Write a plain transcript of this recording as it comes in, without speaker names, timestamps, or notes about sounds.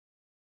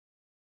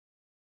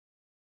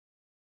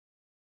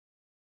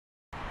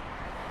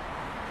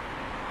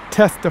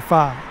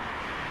Testify,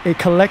 a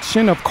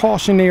collection of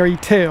cautionary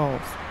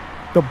tales.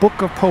 The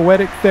Book of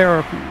Poetic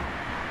Therapy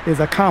is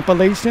a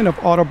compilation of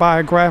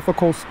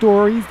autobiographical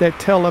stories that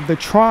tell of the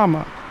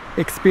trauma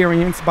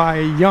experienced by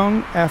a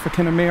young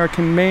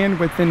African-American man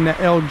within the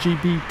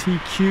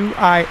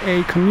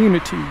LGBTQIA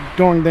community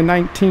during the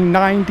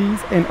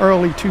 1990s and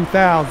early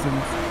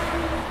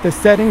 2000s. The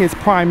setting is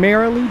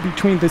primarily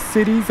between the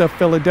cities of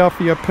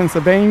Philadelphia,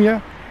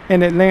 Pennsylvania,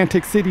 and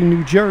Atlantic City,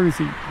 New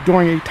Jersey,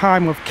 during a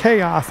time of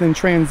chaos and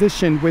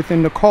transition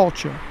within the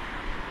culture.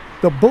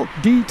 The book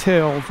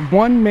details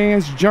one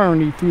man's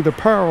journey through the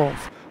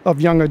perils of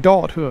young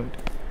adulthood.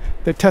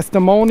 The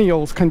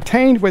testimonials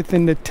contained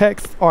within the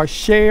text are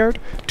shared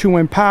to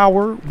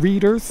empower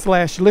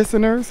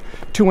readers/listeners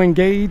to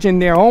engage in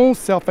their own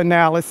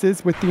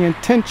self-analysis with the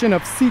intention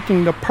of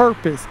seeking the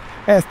purpose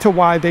as to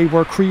why they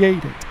were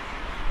created.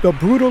 The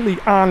brutally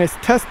honest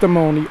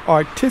testimony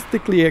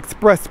artistically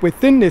expressed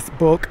within this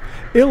book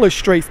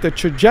illustrates the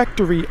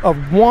trajectory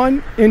of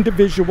one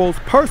individual's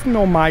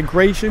personal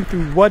migration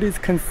through what is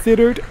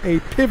considered a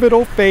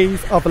pivotal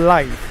phase of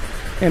life.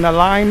 In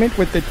alignment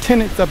with the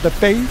tenets of the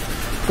faith,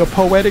 the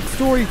poetic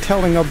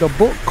storytelling of the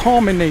book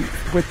culminates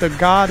with the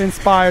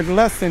God-inspired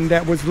lesson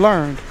that was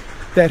learned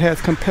that has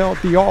compelled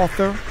the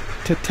author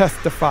to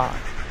testify.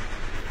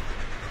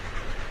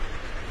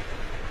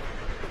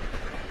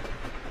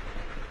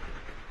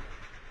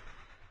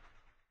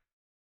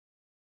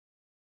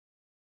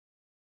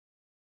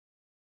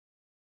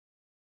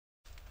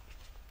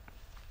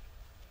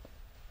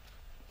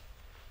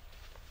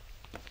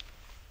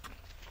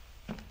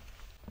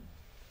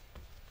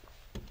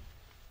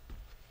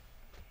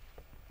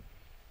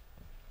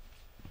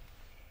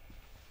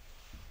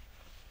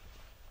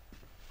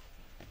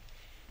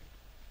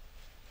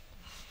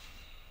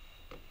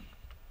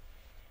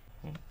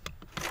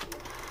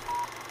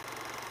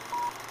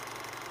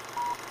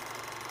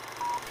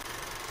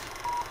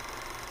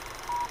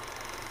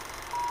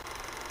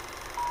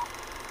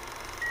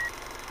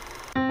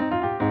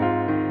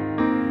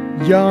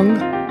 Young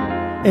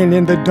and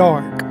in the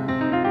dark.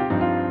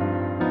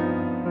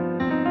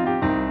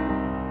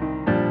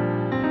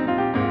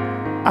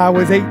 I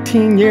was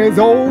 18 years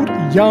old,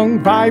 young,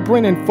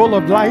 vibrant, and full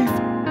of life,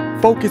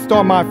 focused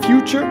on my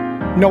future.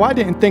 No, I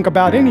didn't think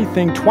about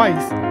anything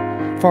twice,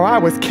 for I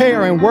was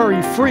care and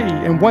worry-free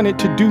and wanted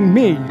to do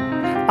me.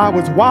 I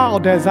was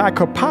wild as I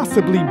could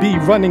possibly be,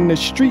 running the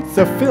streets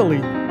of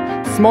Philly.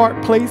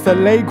 Smart Place,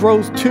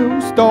 Allegros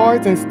 2,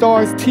 Stars and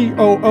Stars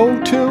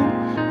TOO2.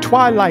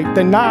 Twilight,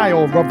 the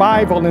Nile,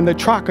 Revival, and the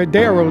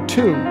Trocadero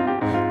too.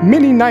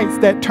 Many nights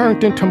that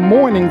turned into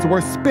mornings were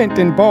spent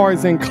in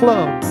bars and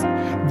clubs.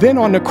 Then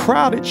on the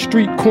crowded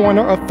street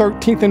corner of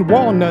 13th and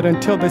Walnut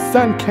until the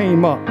sun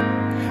came up.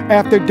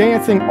 After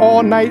dancing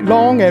all night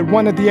long at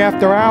one of the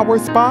after-hour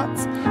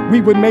spots,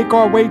 we would make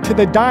our way to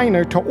the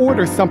diner to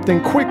order something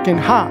quick and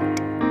hot.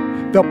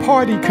 The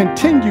party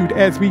continued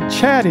as we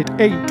chatted,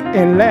 ate,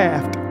 and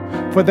laughed.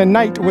 For the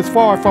night was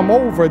far from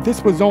over.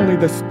 This was only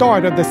the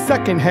start of the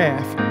second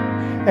half.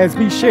 As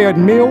we shared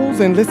meals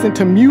and listened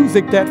to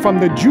music that from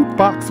the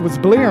jukebox was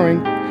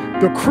blaring,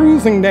 the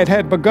cruising that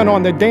had begun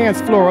on the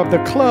dance floor of the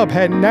club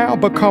had now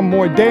become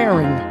more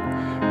daring.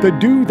 The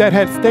dude that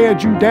had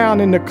stared you down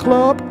in the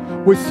club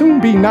would soon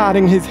be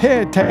nodding his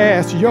head to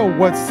ask, "Yo,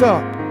 what's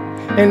up?"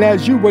 And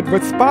as you would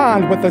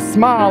respond with a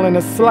smile and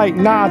a slight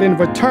nod in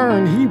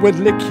return, he would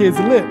lick his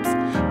lips,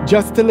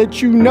 just to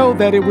let you know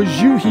that it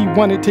was you he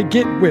wanted to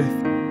get with.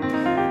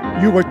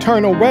 You would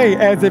turn away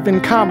as if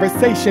in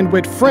conversation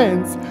with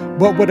friends,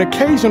 but would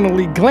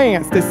occasionally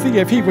glance to see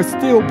if he was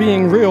still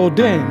being reeled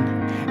in.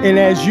 And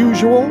as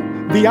usual,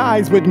 the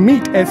eyes would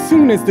meet as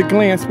soon as the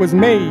glance was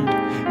made,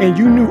 and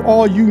you knew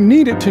all you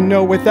needed to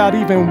know without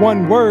even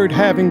one word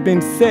having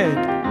been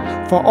said.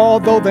 For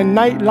although the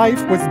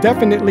nightlife was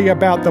definitely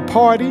about the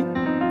party,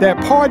 that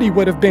party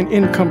would have been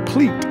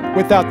incomplete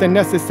without the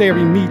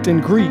necessary meet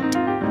and greet.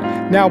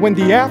 Now, when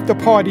the after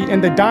party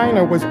in the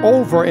diner was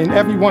over and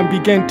everyone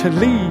began to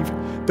leave,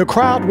 the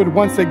crowd would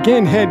once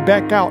again head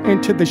back out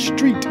into the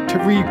street to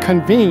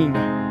reconvene,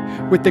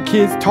 with the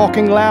kids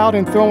talking loud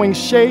and throwing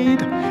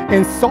shade,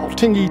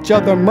 insulting each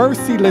other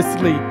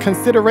mercilessly.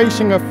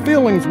 Consideration of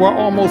feelings were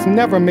almost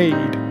never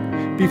made.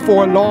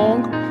 Before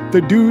long,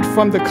 the dude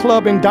from the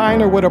club and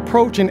diner would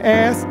approach and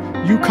ask,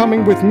 "You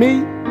coming with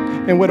me?"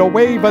 And with a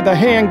wave of the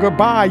hand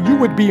goodbye, you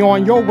would be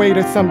on your way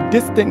to some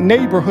distant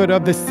neighborhood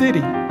of the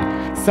city.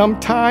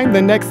 Sometime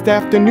the next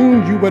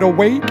afternoon you would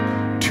awake,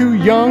 too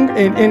young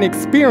and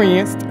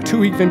inexperienced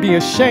to even be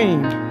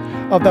ashamed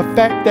of the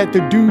fact that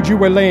the dude you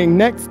were laying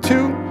next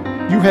to,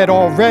 you had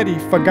already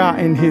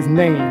forgotten his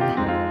name.